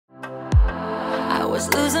was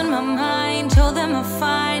losing my mind, told them I'm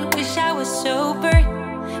fine, wish I was sober.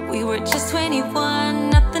 We were just 21,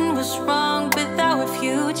 nothing was wrong with our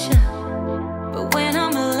future. But when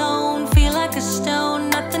I'm alone, feel like a stone,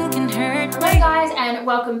 nothing can hurt me. Hey guys, and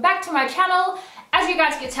welcome back to my channel. As you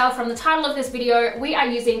guys can tell from the title of this video, we are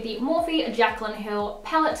using the Morphe Jaclyn Hill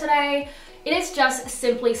palette today. It is just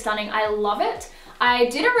simply stunning. I love it. I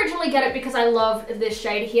did originally get it because I love this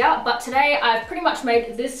shade here, but today I've pretty much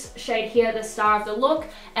made this shade here the star of the look,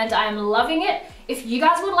 and I am loving it. If you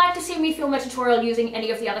guys would like to see me film a tutorial using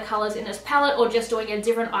any of the other colors in this palette or just doing a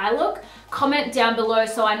different eye look, comment down below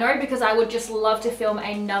so I know, because I would just love to film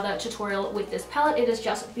another tutorial with this palette. It is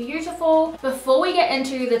just beautiful. Before we get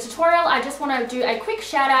into the tutorial, I just want to do a quick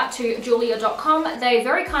shout out to Julia.com. They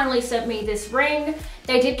very kindly sent me this ring.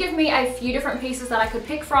 They did give me a few different pieces that I could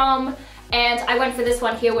pick from, and I went for this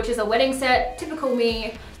one here, which is a wedding set. Typical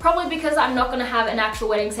me, probably because I'm not going to have an actual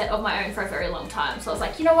wedding set of my own for a very long time. So I was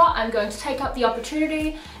like, you know what, I'm going to take up the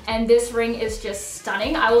opportunity, and this ring is just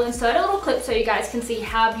stunning. I will insert a little clip so you guys can see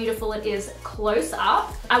how beautiful it is close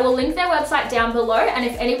up. I will link their website down below, and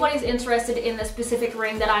if anybody's interested in the specific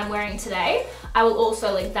ring that I'm wearing today, I will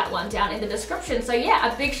also link that one down in the description. So yeah,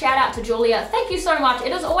 a big shout out to Julia. Thank you so much.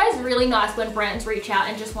 It is always really nice when brands reach out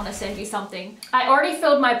and just want to send you something. I already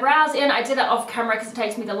filled my brows in. I did it off camera because it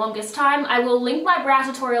takes me the longest time. I will link my brow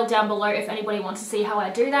tutorial down below if anybody wants to see how I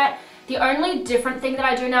do that. The only different thing that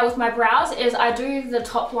I do now with my brows is I do the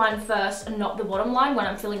top line first and not the bottom line when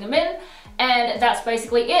I'm filling them in. And that's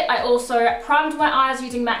basically it. I also primed my eyes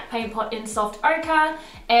using MAC Paint Pot in Soft Ochre,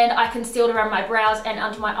 and I concealed around my brows and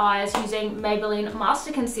under my eyes using Maybelline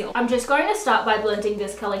Master Conceal. I'm just going to start by blending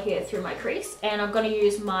this color here through my crease, and I'm going to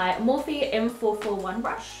use my Morphe M441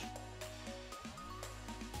 brush.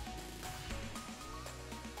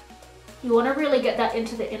 You want to really get that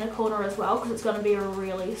into the inner corner as well, because it's going to be a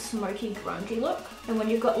really smoky, grungy look. And when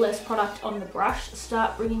you've got less product on the brush,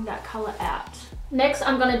 start bringing that color out. Next,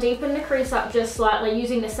 I'm going to deepen the crease up just slightly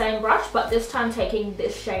using the same brush, but this time taking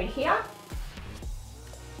this shade here.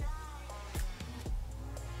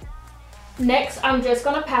 Next, I'm just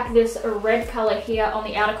going to pack this red color here on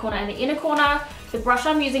the outer corner and the inner corner. The brush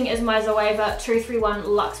I'm using is my Zoeva 231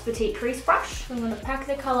 Luxe Petite Crease Brush. I'm going to pack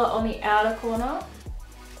the color on the outer corner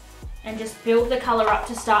and just build the color up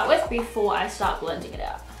to start with before I start blending it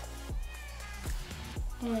out.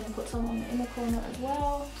 And put some on the inner corner as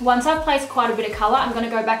well. Once I've placed quite a bit of color, I'm going to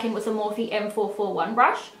go back in with the Morphe M441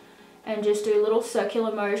 brush and just do little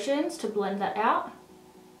circular motions to blend that out.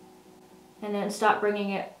 And then start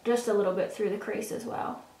bringing it just a little bit through the crease as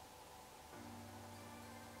well.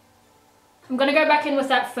 I'm going to go back in with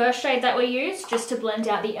that first shade that we used just to blend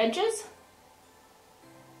out the edges.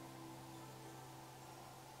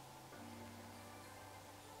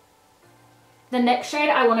 The next shade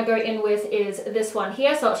I want to go in with is this one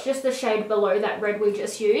here, so it's just the shade below that red we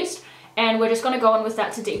just used, and we're just going to go in with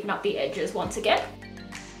that to deepen up the edges once again.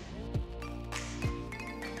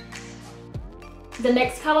 The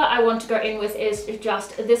next color I want to go in with is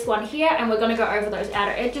just this one here, and we're going to go over those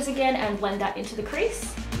outer edges again and blend that into the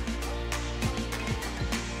crease.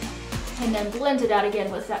 And then blend it out again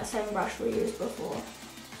with that same brush we used before.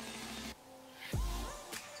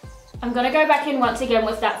 I'm going to go back in once again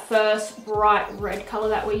with that first bright red color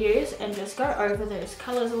that we used and just go over those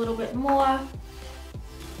colors a little bit more.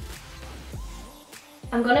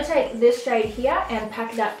 I'm going to take this shade here and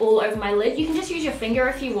pack that all over my lid. You can just use your finger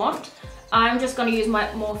if you want. I'm just going to use my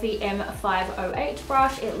Morphe M508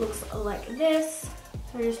 brush. It looks like this.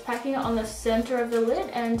 So just packing it on the center of the lid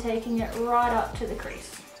and taking it right up to the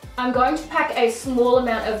crease. I'm going to pack a small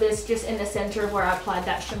amount of this just in the center of where I applied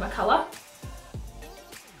that shimmer color.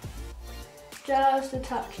 Just a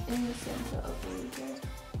touch in the center of the lid.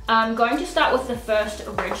 I'm going to start with the first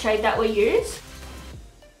red shade that we use.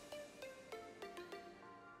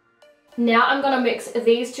 Now I'm going to mix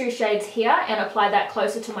these two shades here and apply that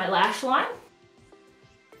closer to my lash line.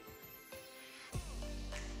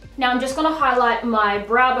 Now I'm just going to highlight my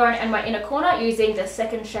brow bone and my inner corner using the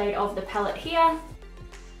second shade of the palette here.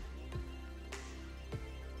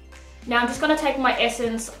 Now I'm just going to take my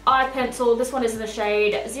Essence eye pencil, this one is in the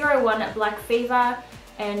shade 01 Black Fever,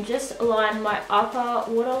 and just line my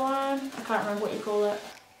upper waterline. I can't remember what you call it.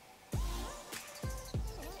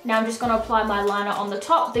 Now I'm just going to apply my liner on the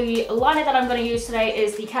top. The liner that I'm going to use today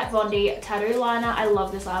is the Kat Von D Tattoo Liner. I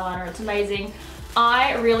love this eyeliner, it's amazing.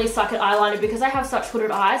 I really suck at eyeliner because I have such hooded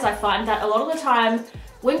eyes. I find that a lot of the time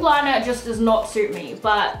wing liner just does not suit me,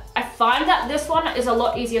 but I find that this one is a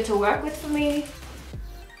lot easier to work with for me.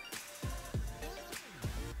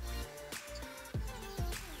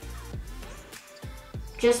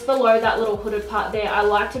 just below that little hooded part there. I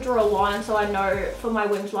like to draw a line so I know for my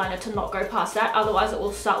winged liner to not go past that, otherwise it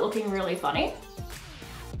will start looking really funny.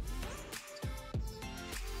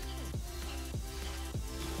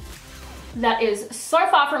 That is so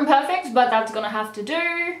far from perfect, but that's gonna have to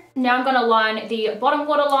do. Now I'm gonna line the bottom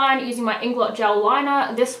waterline using my Inglot Gel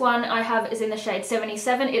Liner. This one I have is in the shade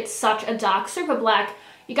 77. It's such a dark, super black.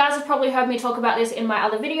 You guys have probably heard me talk about this in my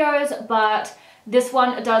other videos, but this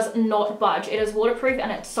one does not budge. It is waterproof and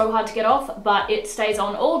it's so hard to get off, but it stays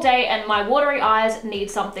on all day, and my watery eyes need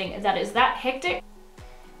something that is that hectic.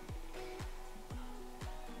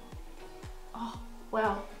 Oh,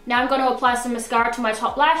 wow. Now I'm going to apply some mascara to my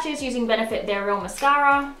top lashes using Benefit They're Real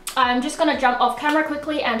Mascara. I'm just going to jump off camera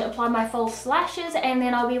quickly and apply my false lashes, and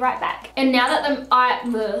then I'll be right back. And now that the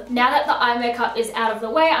eye makeup is out of the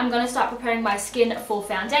way, I'm going to start preparing my skin for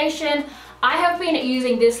foundation. I have been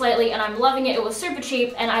using this lately and I'm loving it. It was super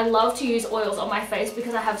cheap, and I love to use oils on my face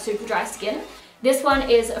because I have super dry skin. This one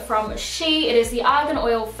is from She. It is the Argan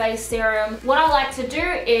Oil Face Serum. What I like to do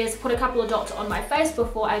is put a couple of dots on my face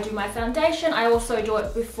before I do my foundation. I also do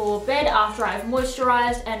it before bed after I've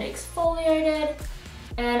moisturized and exfoliated,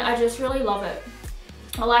 and I just really love it.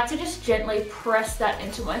 I like to just gently press that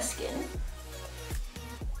into my skin.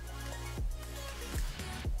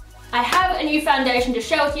 I have a new foundation to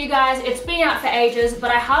share with you guys. It's been out for ages, but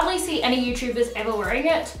I hardly see any YouTubers ever wearing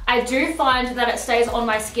it. I do find that it stays on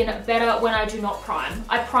my skin better when I do not prime.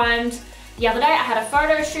 I primed the other day. I had a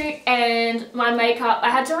photo shoot and my makeup, I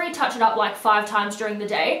had to retouch it up like 5 times during the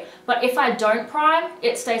day, but if I don't prime,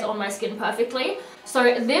 it stays on my skin perfectly. So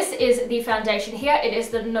this is the foundation here. It is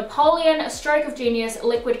the Napoleon Stroke of Genius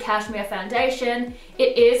Liquid Cashmere Foundation.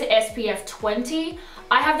 It is SPF 20.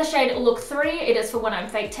 I have the shade Look 3. It is for when I'm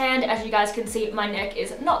fake tanned. As you guys can see, my neck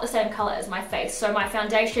is not the same color as my face, so my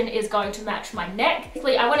foundation is going to match my neck.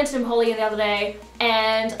 I went into Napoleon the other day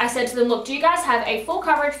and I said to them, look, do you guys have a full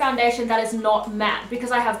coverage foundation that is not matte?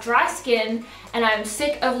 Because I have dry skin and I'm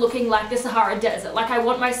sick of looking like the Sahara Desert. Like, I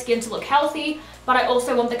want my skin to look healthy, but I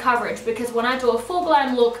also want the coverage, because when I do a full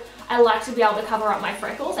glam look, I like to be able to cover up my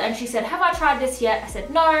freckles. And she said, have I tried this yet? I said,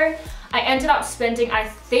 no. I ended up spending, I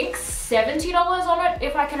think, $70 on it,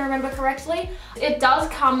 if I can remember correctly. It does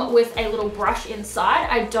come with a little brush inside.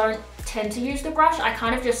 I don't tend to use the brush. I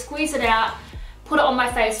kind of just squeeze it out, put it on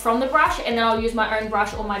my face from the brush, and then I'll use my own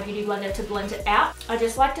brush or my beauty blender to blend it out. I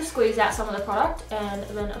just like to squeeze out some of the product and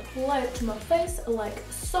then apply it to my face like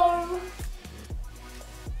so.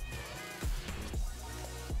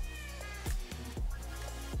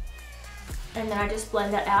 And then I just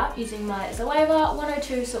blend that out using my Zoeva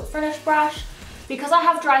 102 Silk Finish brush. Because I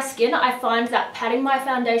have dry skin, I find that patting my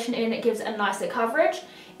foundation in, it gives a nicer coverage.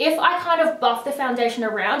 If I kind of buff the foundation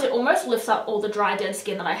around, it almost lifts up all the dry, dead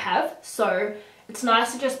skin that I have. So it's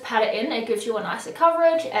nice to just pat it in. It gives you a nicer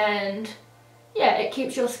coverage, and yeah, it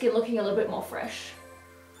keeps your skin looking a little bit more fresh.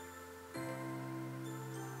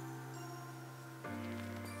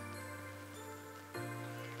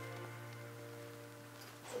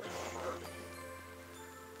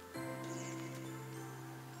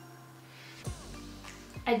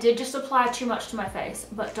 I did just apply too much to my face,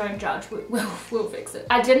 but don't judge, we'll fix it.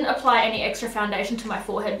 I didn't apply any extra foundation to my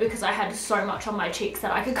forehead because I had so much on my cheeks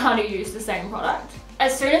that I could kind of use the same product.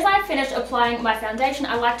 As soon as I finished applying my foundation,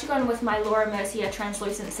 I like to go in with my Mercier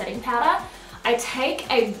translucent setting powder. I take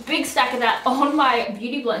a big stack of that on my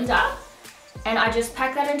beauty blender, and I just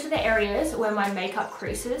pack that into the areas where my makeup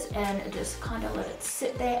creases and just kind of let it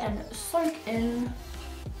sit there and soak in.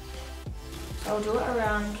 So I'll do it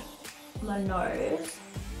around my nose,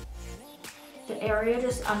 the area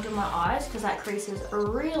just under my eyes, because that crease is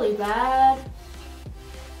really bad.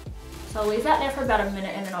 So I'll leave that there for about a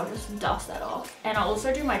minute and then I'll just dust that off. And I'll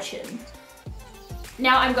also do my chin.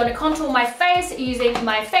 Now I'm going to contour my face using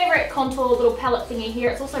my favorite contour little palette thingy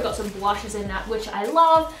here. It's also got some blushes in that, which I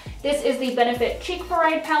love. This is the Benefit Cheek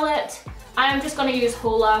Parade palette. I am just going to use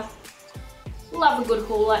Hoola. Love a good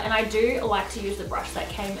Hoola, and I do like to use the brush that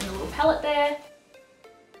came in the little palette there.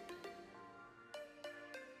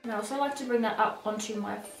 And I also like to bring that up onto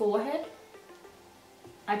my forehead.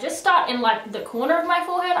 I just start in like the corner of my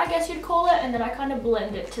forehead, I guess you'd call it, and then I kind of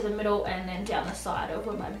blend it to the middle and then down the side of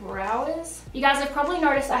where my brow is. You guys have probably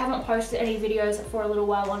noticed I haven't posted any videos for a little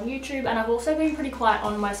while on YouTube, and I've also been pretty quiet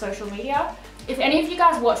on my social media. If any of you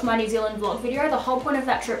guys watched my New Zealand vlog video, the whole point of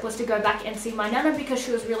that trip was to go back and see my nana because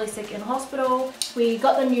she was really sick in hospital. We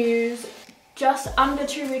got the news just under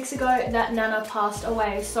 2 weeks ago that Nana passed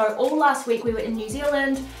away. So all last week we were in New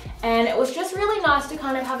Zealand, and it was just really nice to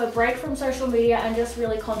kind of have a break from social media and just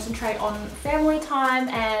really concentrate on family time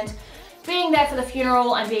and being there for the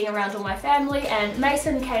funeral and being around all my family. And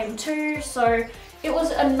Mason came too, so It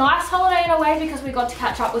was a nice holiday in a way because we got to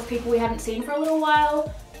catch up with people we hadn't seen for a little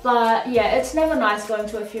while. But yeah, it's never nice going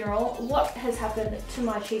to a funeral. What has happened to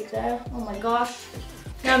my cheek there? Oh my gosh.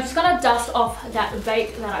 Now I'm just gonna dust off that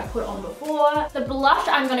bake that I put on before. The blush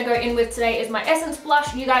I'm gonna go in with today is my Essence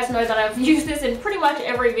blush. You guys know that I've used this in pretty much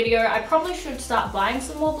every video. I probably should start buying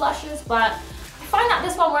some more blushes, but I find that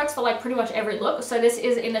this one works for like pretty much every look. So this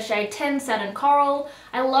is in the shade 10 Satin Coral.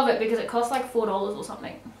 I love it because it costs like $4 or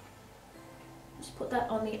something. Just put that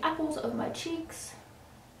on the apples of my cheeks.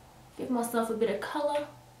 Give myself a bit of color.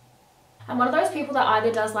 I'm one of those people that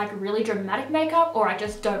either does like really dramatic makeup or I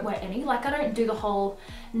just don't wear any. Like I don't do the whole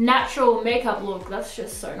natural makeup look. That's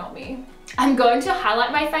just so not me. I'm going to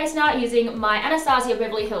highlight my face now using my Anastasia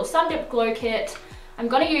Beverly Hills Sundipped Glow Kit. I'm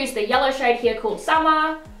going to use the yellow shade here called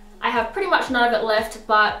Summer. I have pretty much none of it left,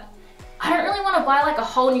 but I don't really want to buy like a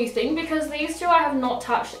whole new thing because these two I have not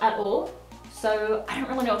touched at all. So I don't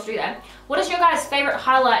really know what to do there. What is your guys' favorite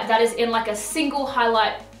highlight that is in like a single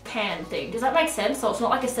highlight pan thing? Does that make sense? So it's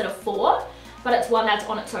not like a set of 4, but it's one that's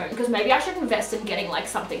on its own, because maybe I should invest in getting like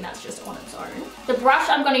something that's just on its own. The brush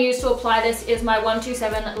I'm going to use to apply this is my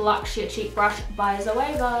 127 Luxe Sheer Cheek Brush by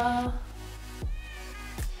Zoeva.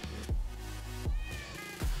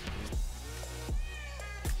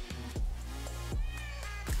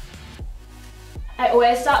 I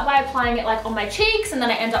always start by applying it like on my cheeks and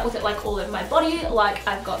then I end up with it like all over my body. Like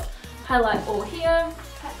I've got highlight all here,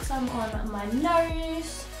 pack some on my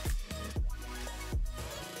nose.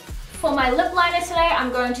 For my lip liner today,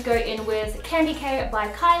 I'm going to go in with Candy K by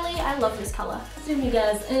Kylie. I love this color. Zoom you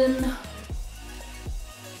guys in.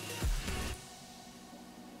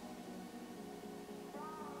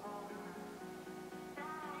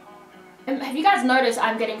 Have you guys noticed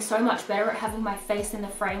I'm getting so much better at having my face in the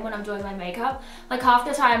frame when I'm doing my makeup? Like half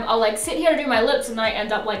the time I'll like sit here to do my lips and then I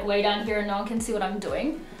end up like way down here and no one can see what I'm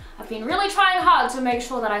doing. I've been really trying hard to make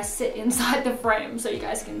sure that I sit inside the frame so you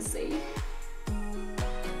guys can see.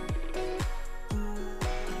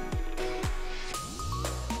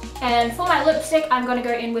 And for my lipstick, I'm going to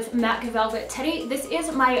go in with MAC Velvet Teddy. This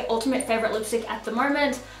is my ultimate favorite lipstick at the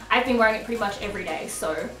moment. I've been wearing it pretty much every day,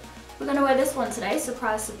 so we're going to wear this one today.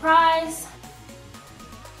 Surprise, surprise.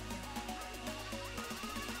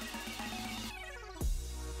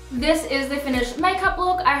 This is the finished makeup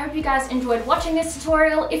look. I hope you guys enjoyed watching this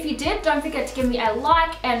tutorial. If you did, don't forget to give me a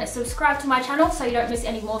like and subscribe to my channel so you don't miss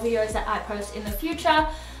any more videos that I post in the future.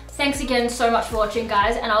 Thanks again so much for watching,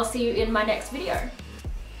 guys, and I'll see you in my next video.